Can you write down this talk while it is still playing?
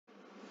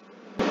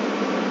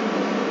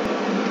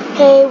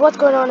Hey, what's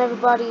going on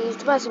everybody? It's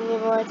the Bison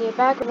Gamer right here,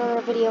 back with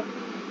another video.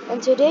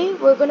 And today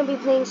we're going to be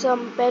playing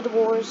some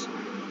Bedwars.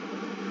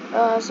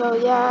 So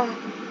yeah,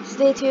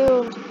 stay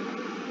tuned.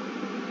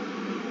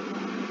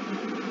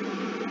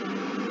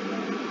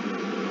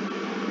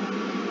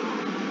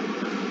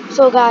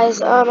 So guys,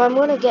 I'm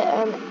going to get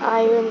an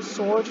iron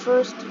sword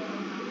first.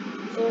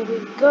 There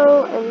we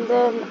go, and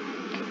then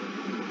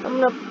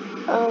I'm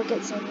going to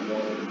get some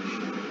range.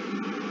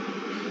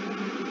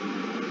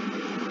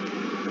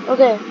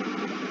 Okay.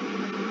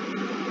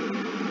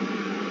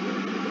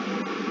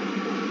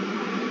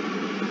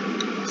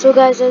 So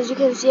guys, as you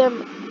can see,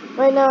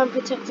 right now I'm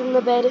protecting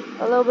the bed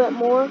a little bit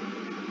more.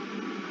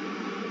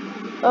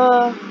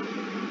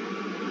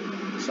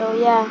 So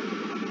yeah.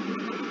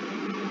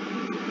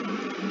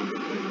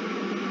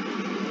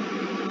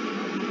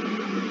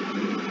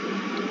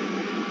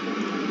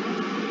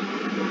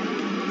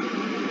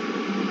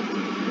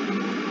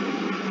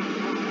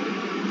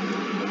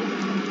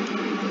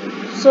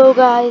 So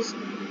guys,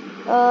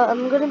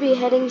 I'm gonna be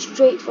heading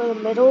straight for the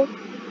middle.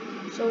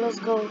 So let's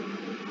go.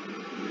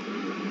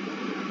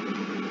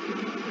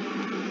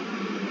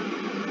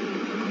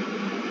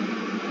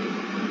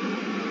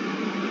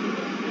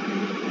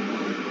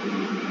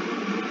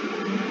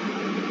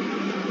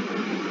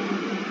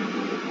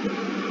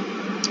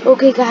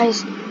 Okay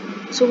guys,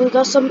 so we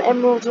got some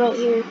emeralds right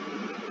here.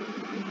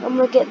 I'm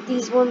gonna get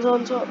these ones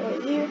on top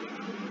right here.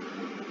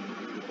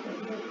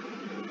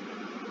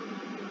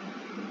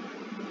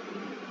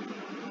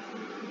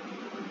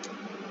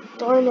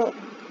 Darn it.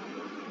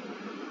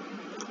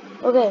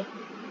 Okay.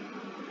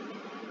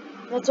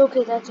 That's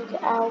okay, that's okay.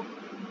 Ow.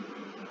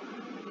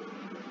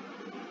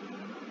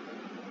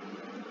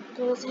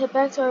 Okay, let's head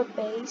back to our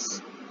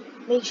base.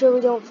 Make sure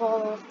we don't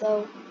fall off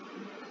though.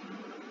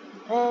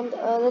 And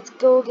let's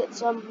go get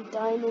some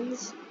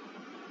diamonds.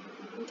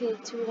 Okay,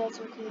 2, that's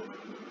okay.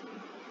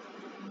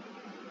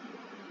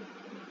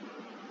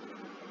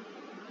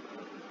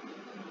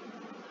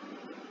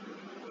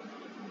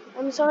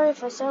 I'm sorry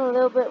if I sound a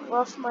little bit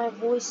rough. My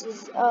voice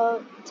is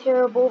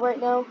terrible right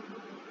now.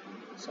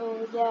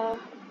 So yeah,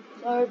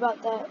 sorry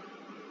about that.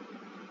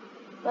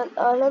 But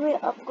let me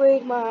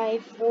upgrade my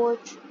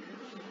forge.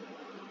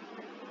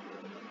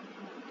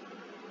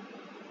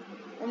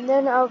 And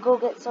then I'll go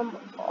get some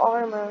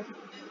armor.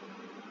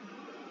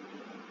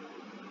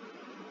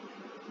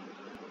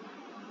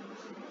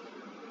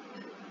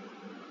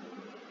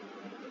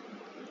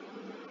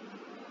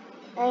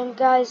 And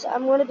guys,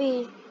 I'm going to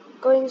be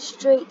going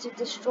straight to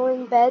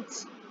destroying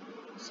beds.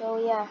 So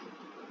yeah.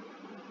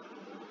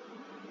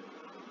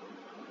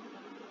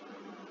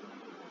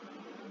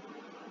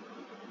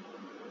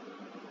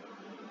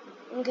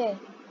 Okay.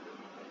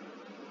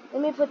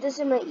 Let me put this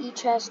in my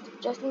e-chest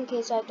just in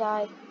case I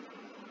die.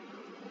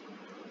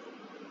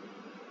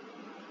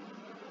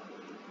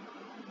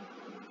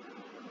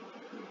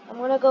 I'm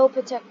going to go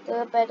protect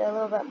the bed a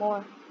little bit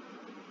more.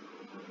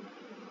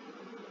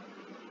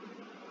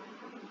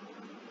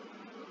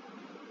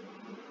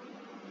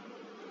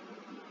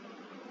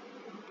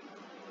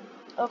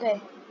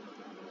 Okay.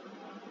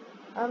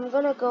 I'm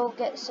going to go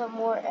get some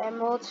more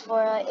emeralds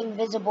for an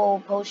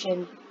invisible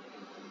potion.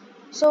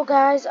 So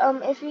guys,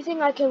 if you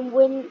think I can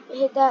win,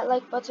 hit that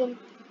like button.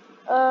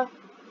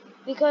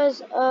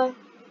 Because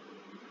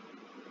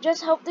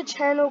just help the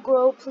channel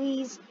grow,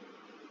 please.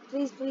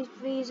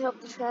 Please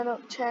help the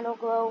channel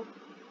grow.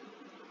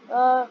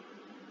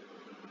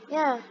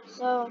 Yeah,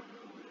 so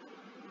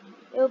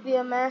it'll be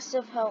a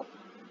massive help.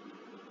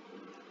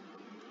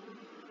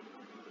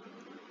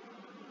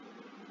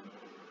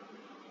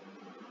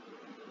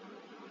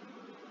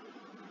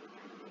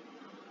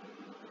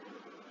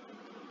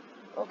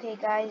 Okay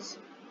guys,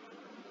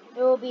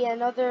 there will be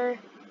another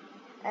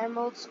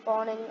emerald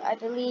spawning, I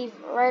believe,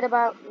 right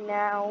about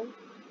now.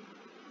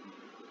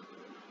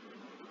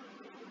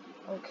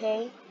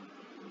 Okay,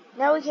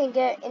 now we can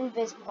get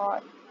invis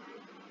pot.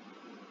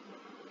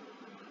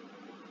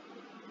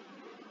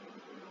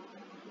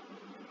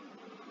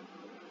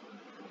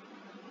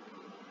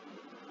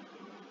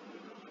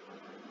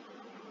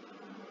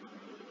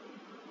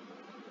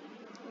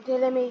 Okay,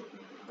 let me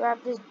grab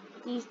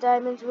these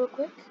diamonds real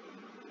quick.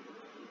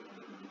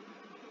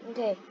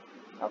 Okay,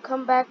 I'll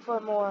come back for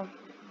more.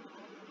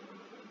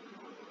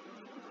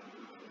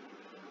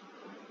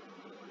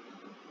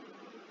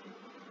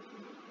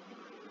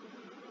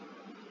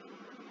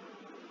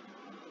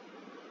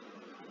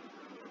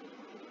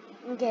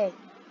 Okay,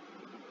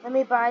 let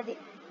me buy the...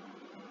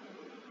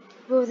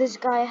 Oh, this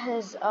guy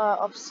has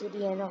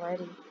obsidian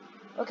already.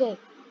 Okay.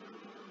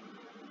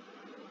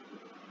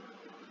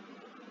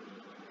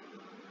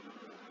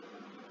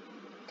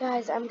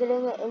 Guys, I'm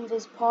getting an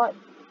invis pot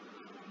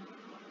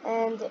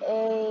and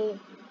a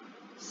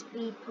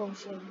speed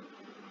potion.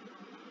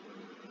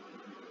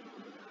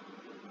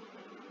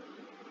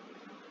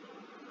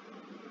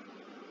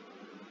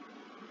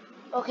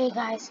 Okay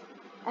guys,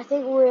 I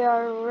think we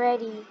are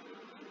ready.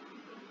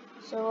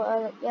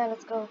 So yeah,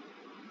 let's go.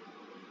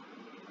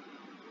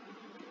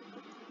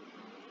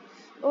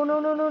 Oh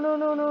no,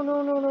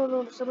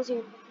 someone's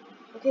here.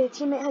 Okay,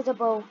 teammate has a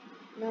bow.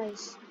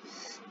 Nice.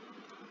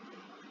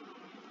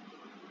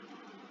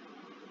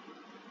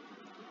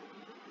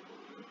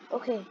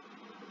 Okay.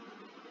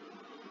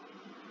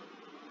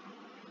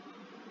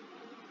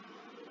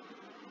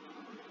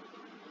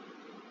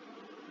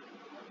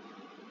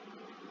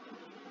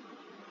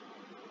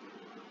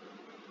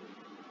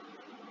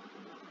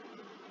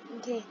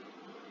 Okay.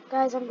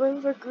 Guys, I'm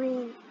going for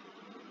green.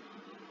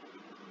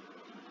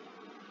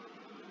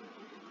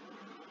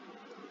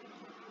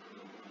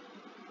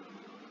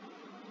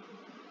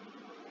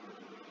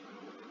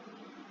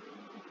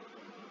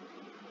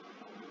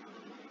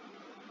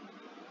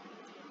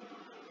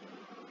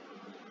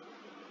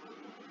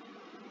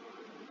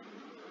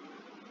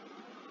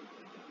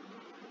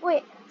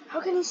 Wait,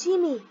 how can he see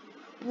me?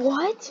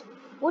 What?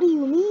 What do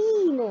you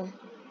mean?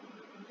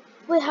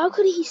 Wait, how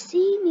could he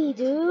see me,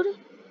 dude?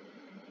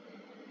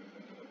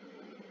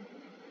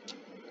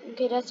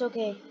 Okay, that's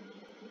okay.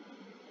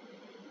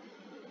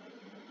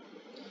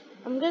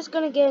 I'm just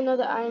gonna get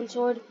another iron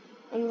sword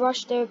and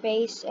rush their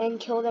base and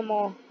kill them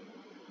all.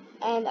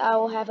 And I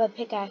will have a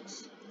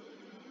pickaxe.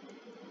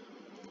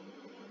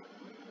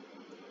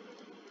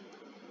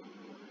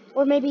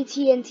 Or maybe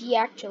TNT,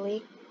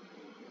 actually.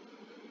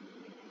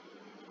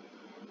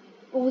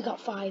 Oh, we got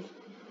 5.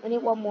 I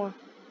need 1 more.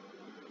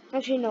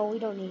 Actually, no, we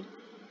don't need.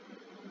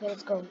 Okay,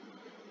 let's go.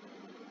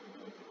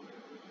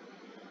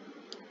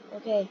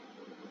 Okay.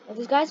 Oh,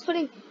 this guy's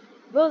putting...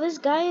 Bro, this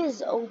guy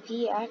is OP,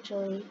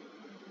 actually.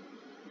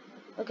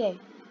 Okay.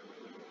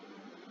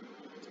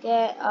 Let's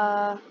get,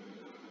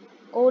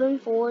 Golden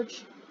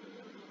Forge.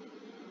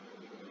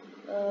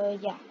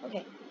 Yeah,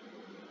 okay.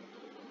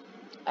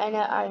 And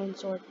an iron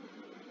sword.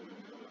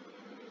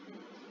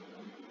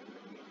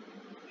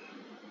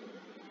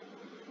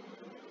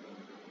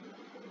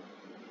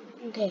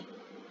 Okay.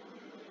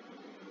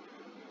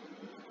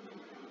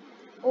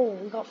 Oh,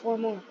 we got 4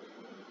 more.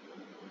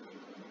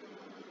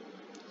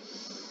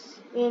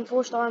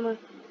 Reinforced armor.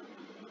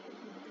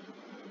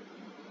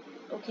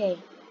 Okay.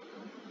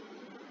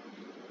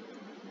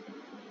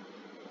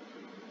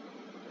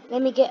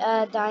 Let me get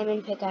a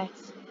diamond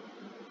pickaxe.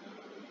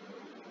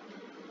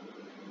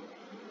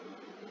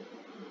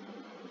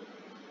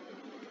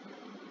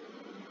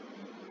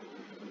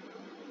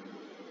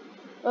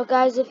 Well,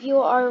 guys, if you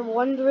are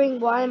wondering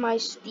why my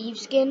Steve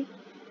skin,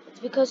 it's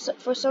because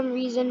for some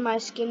reason my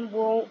skin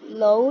won't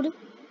load.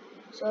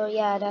 So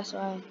yeah, that's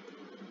why.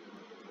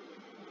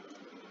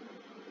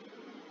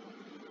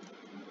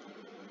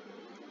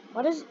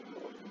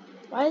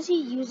 Why is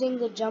he using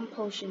the jump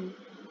potion?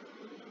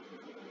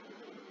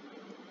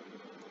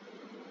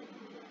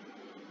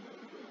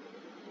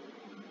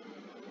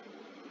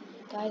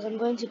 Guys, I'm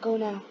going to go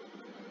now.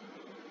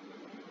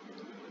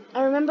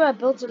 I remember I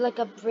built like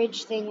a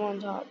bridge thing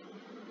on top.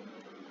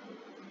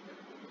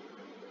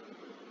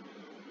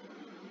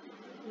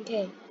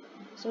 Okay,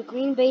 so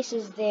green base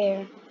is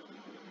there.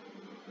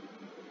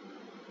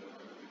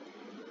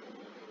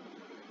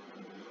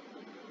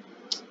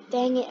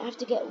 Dang it, I have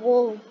to get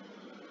wool.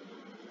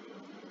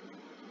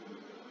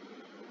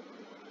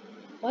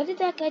 Why did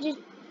that guy just...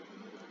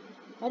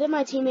 Why did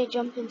my teammate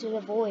jump into the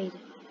void?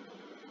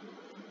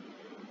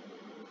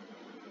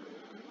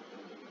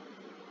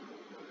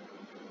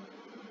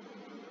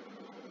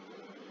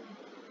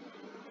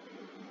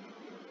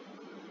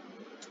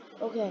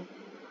 Okay.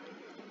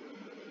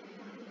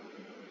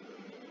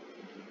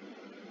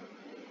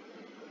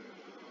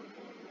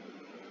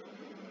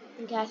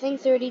 Okay, I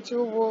think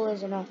 32 wool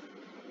is enough.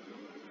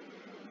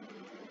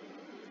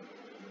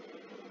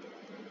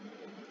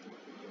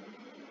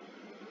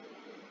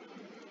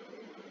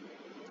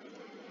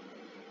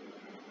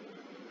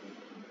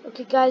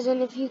 Okay, guys,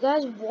 and if you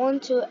guys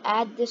want to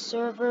add this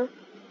server,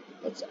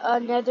 it's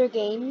Nether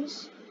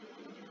Games.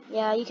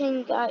 Yeah,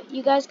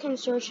 you guys can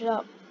search it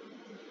up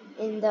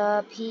in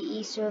the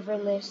PE server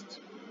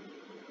list.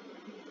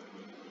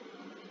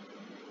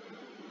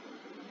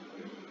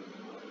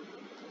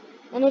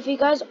 And if you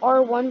guys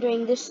are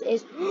wondering, this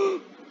is...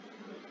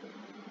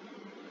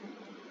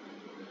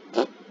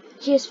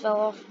 He just fell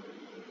off.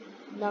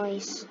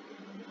 Nice.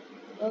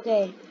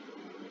 Okay.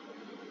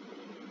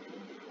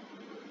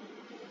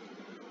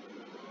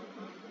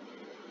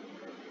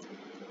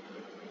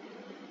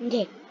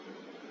 Okay.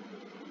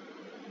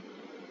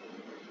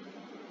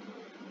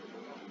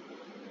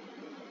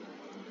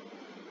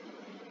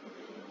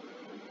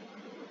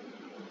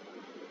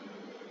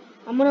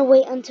 I'm gonna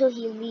wait until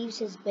he leaves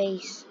his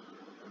base.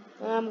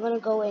 And I'm gonna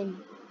go in.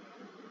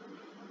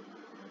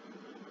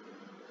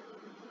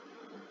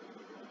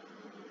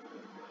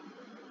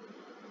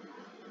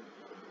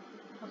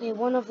 Okay,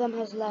 one of them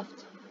has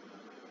left.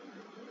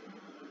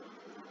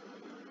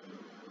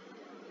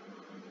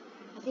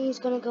 I think he's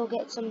gonna go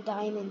get some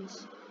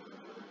diamonds.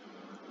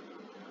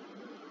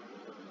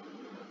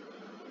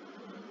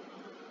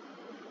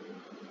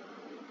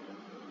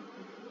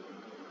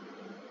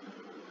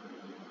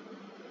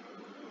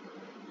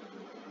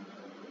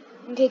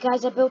 Okay,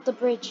 guys, I built the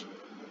bridge.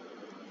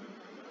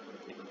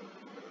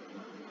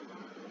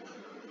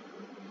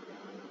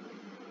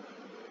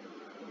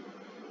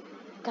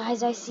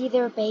 Guys, I see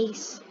their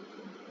base.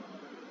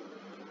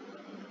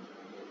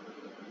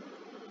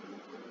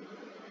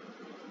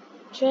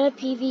 Should I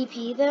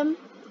PvP them?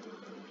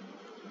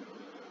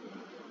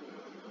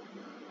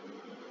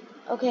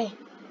 Okay.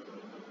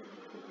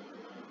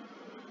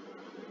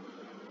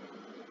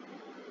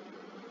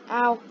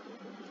 Ow.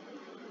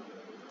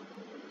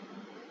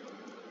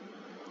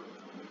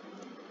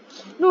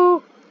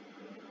 No!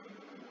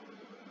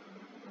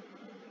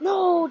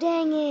 No,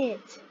 dang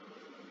it!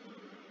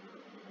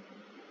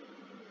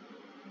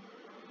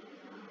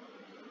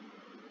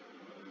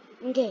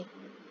 Okay.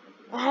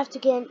 I have to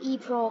get an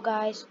E-Pro,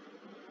 guys.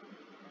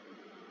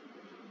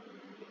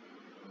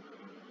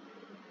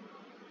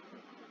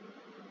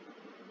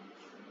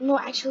 No,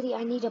 actually,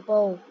 I need a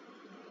bow.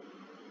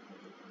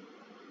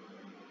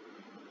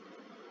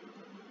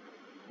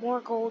 More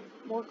gold,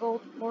 more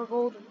gold, more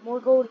gold, more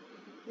gold.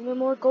 Even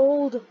more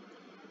gold.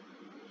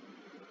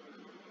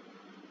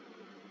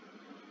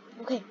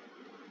 Okay.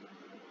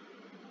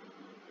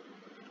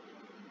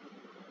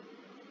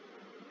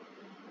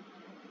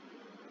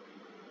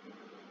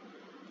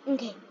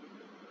 Okay.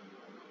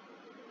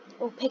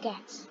 Oh,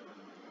 pickaxe.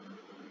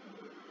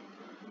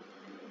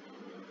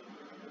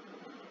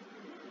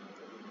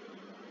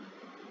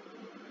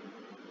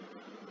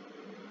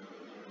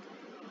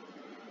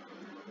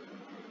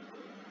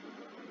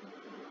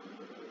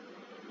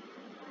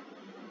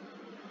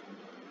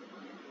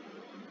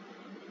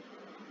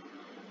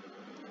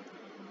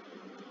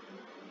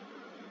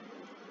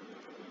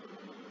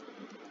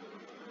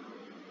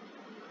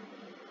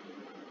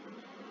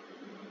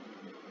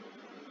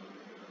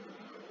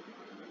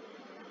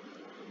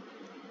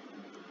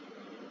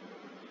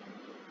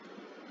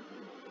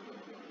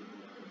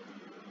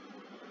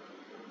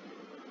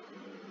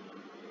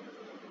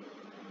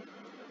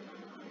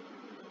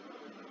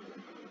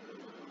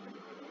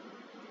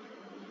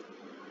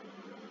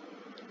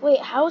 Wait,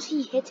 how's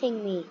he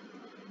hitting me?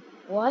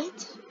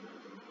 What?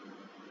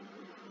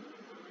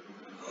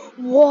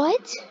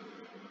 What?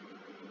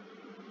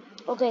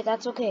 Okay,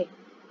 that's okay.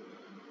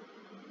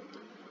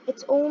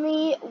 It's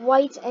only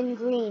white and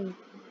green.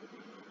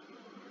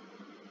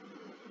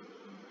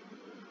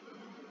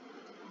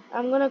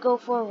 I'm gonna go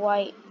for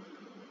white.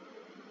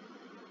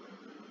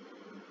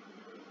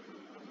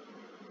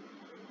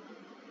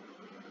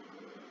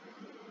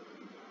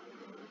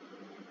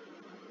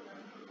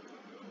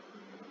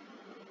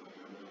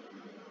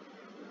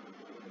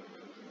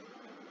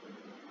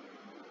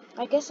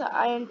 I guess an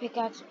iron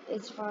pickaxe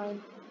is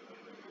fine.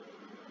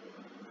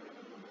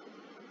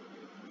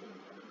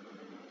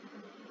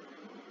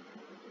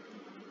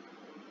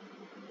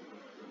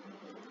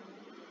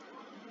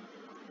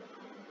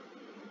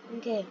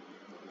 Okay.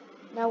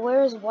 Now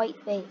where is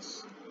white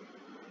base?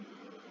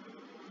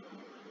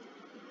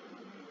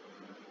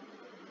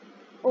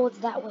 Oh, it's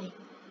that way.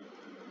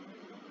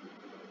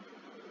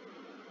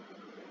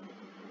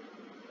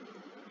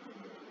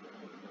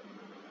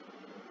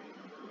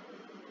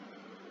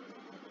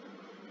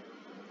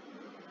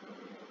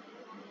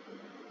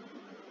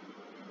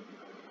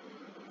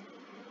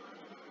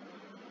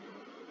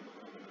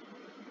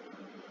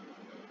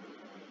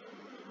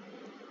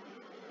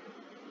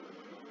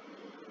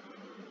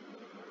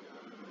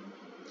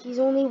 He's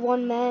only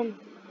one man.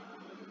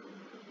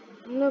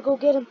 I'm gonna go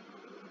get him.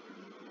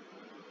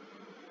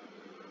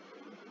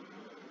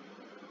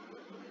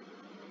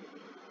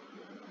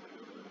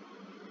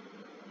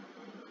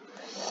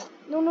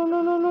 No, no,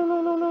 no, no, no,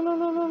 no, no, no, no,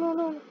 no, no, no,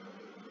 no.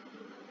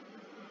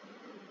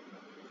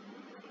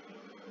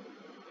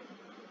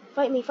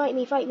 Fight me, fight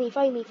me, fight me,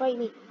 fight me, fight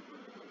me.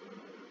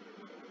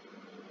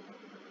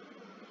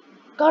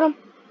 Got him.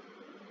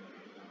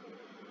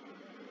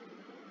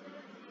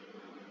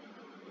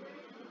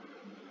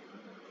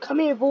 Come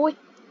here, boy.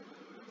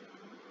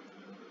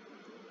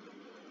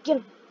 Get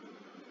him.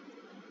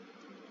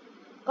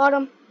 Got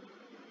him.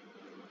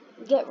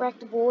 Get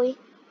wrecked, boy.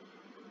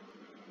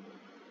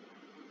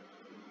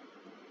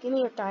 Give me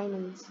your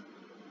diamonds.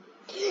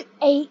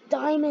 8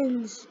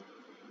 diamonds.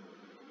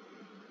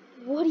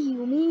 What do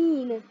you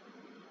mean?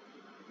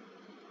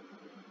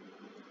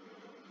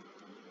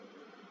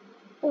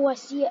 Oh, I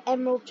see an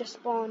emerald just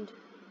spawned.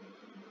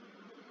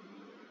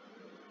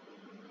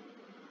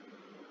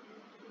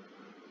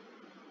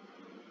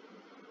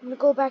 I'm gonna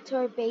go back to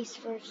our base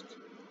first.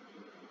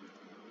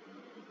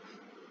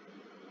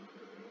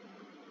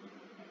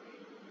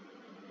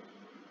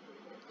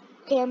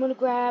 Okay, I'm gonna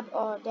grab.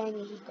 Oh, dang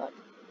it, he got.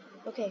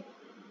 Okay.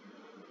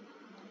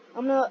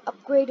 I'm gonna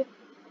upgrade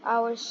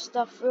our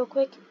stuff real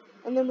quick,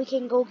 and then we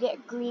can go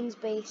get Green's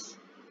base.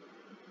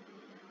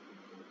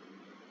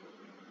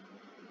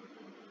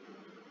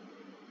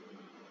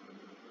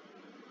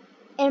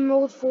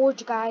 Emerald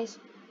Forge, guys.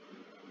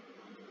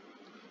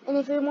 And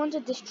if we want to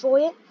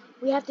destroy it,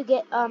 we have to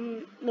get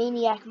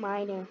Maniac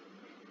Miner.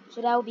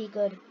 So that would be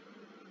good.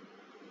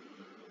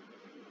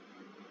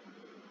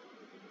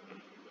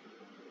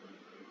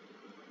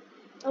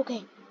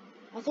 Okay.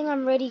 I think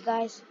I'm ready,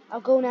 guys.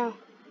 I'll go now.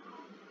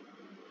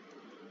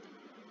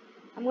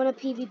 I'm gonna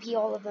PvP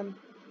all of them.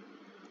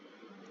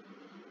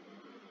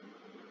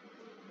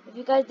 If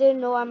you guys didn't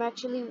know, I'm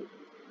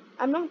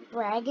not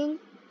bragging,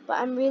 but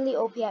I'm really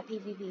OP at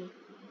PvP.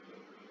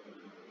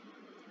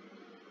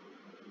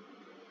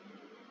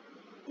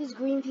 These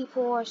green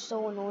people are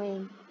so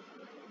annoying.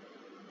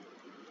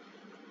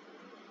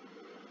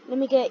 Let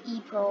me get E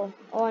Pro.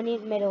 Oh, I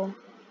need middle.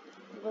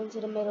 I'm going to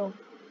the middle.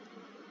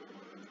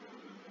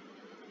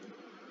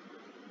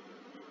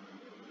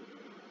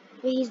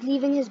 Wait, he's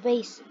leaving his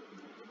base.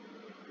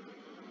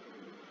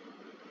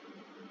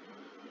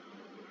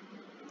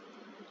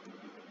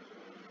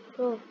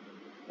 Bro,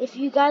 if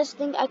you guys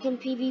think I can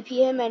PvP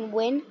him and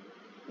win,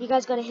 you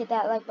guys gotta hit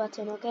that like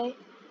button, okay?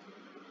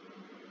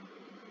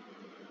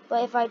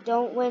 But if I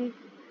don't win,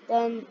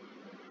 then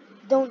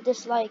don't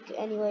dislike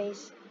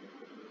anyways.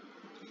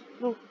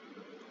 No,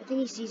 I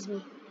think he sees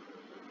me.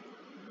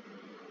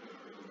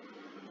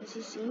 Does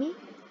he see me?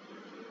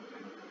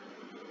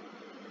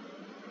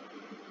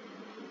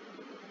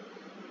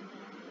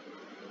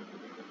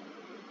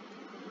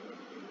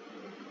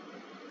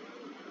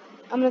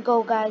 I'm gonna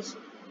go, guys.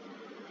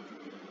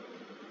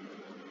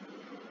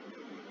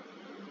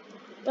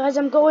 Guys,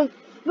 I'm going.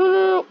 No, no,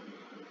 no.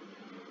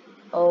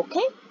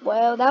 Okay,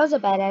 well, that was a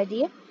bad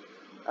idea.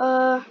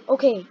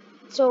 Okay.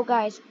 So,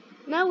 guys,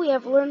 now we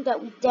have learned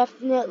that we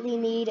definitely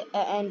need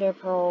an Ender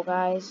Pearl,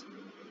 guys.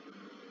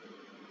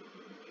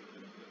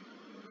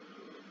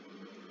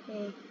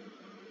 Okay.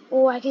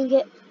 Oh, I can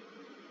get...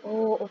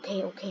 Oh,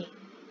 okay, okay.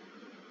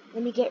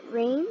 Let me get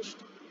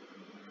ranged.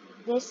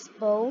 This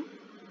bow.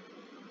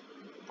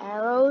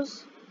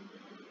 Arrows.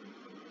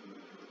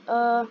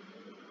 A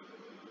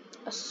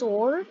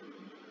sword.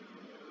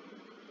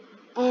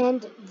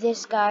 And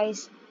this,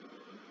 guys.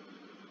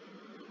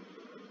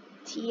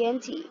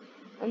 TNT.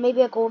 And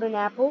maybe a golden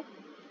apple.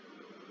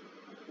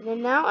 And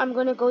then now I'm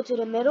gonna go to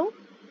the middle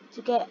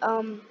to get,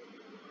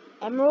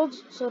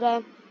 emeralds so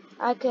that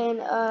I can,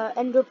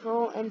 Ender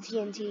Pearl and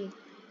TNT.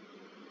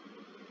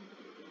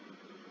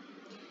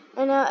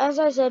 And as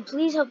I said,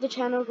 please help the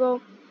channel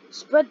grow.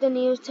 Spread the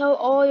news. Tell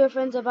all your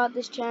friends about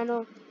this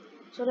channel.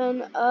 So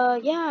then,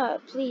 yeah,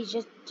 please,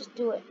 just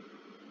do it.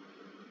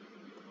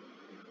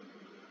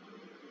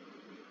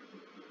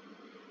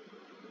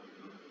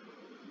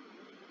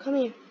 Come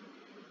here.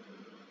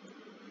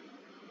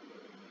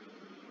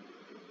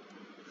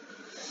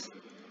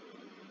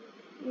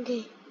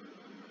 Okay.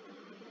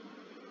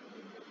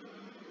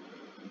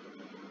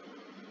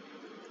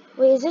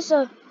 Wait, is this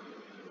a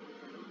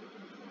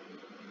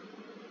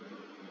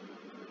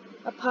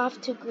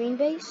path to green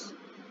base?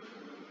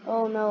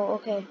 Oh no,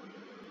 okay.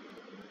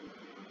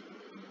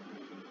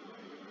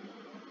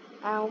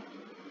 Ow.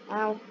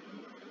 Ow.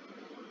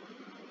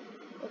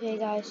 Okay,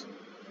 guys.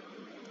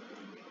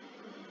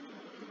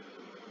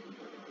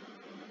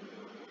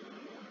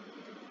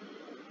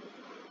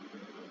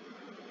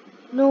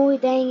 No,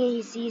 dang it,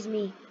 he sees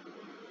me.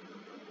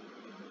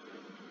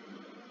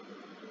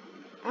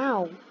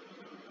 Ow.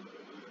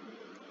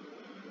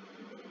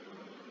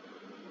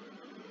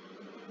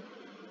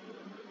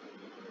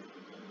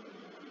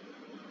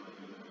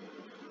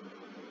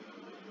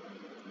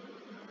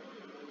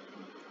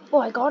 Oh,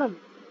 I got him.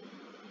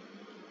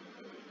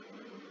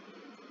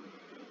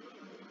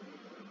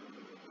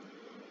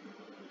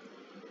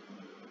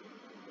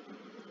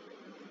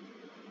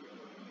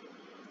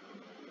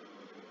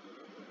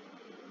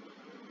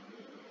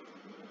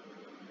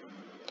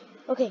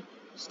 Okay,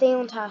 stay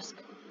on task.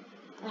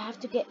 I have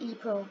to get E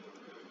Pro.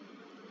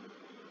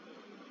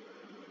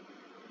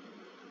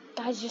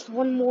 Guys, just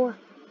one more.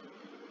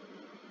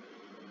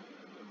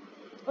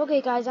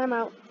 Okay, guys, I'm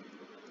out.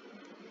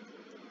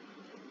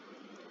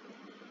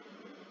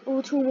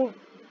 Oh, two more.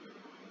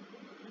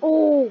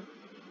 Oh,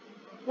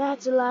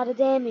 that's a lot of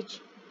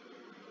damage.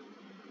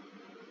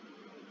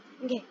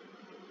 Okay.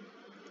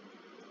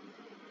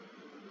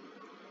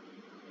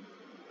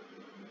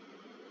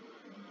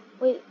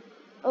 Wait.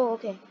 Oh,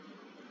 okay.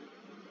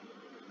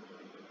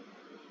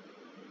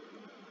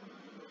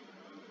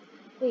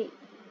 Wait.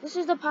 This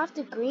is the path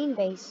to green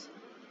base.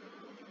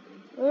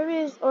 Where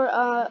is, or,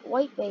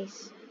 white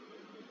base?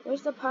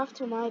 Where's the path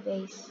to my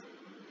base?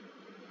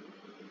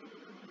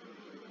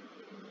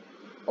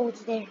 Oh,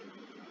 it's there.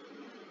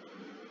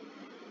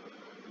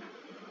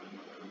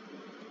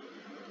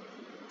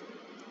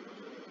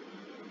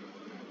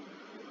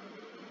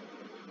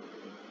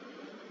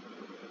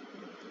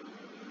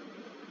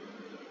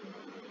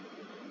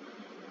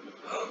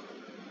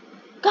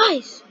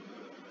 Guys!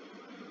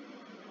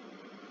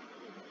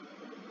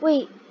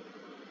 Wait.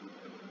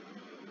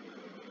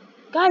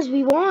 Guys,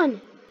 we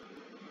won!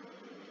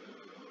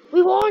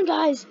 We won,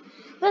 guys!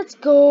 Let's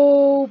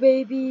go,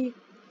 baby!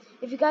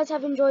 If you guys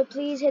have enjoyed,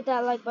 please hit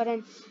that like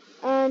button.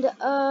 And,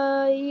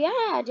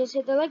 yeah, just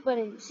hit the like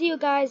button. See you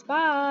guys.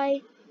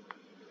 Bye!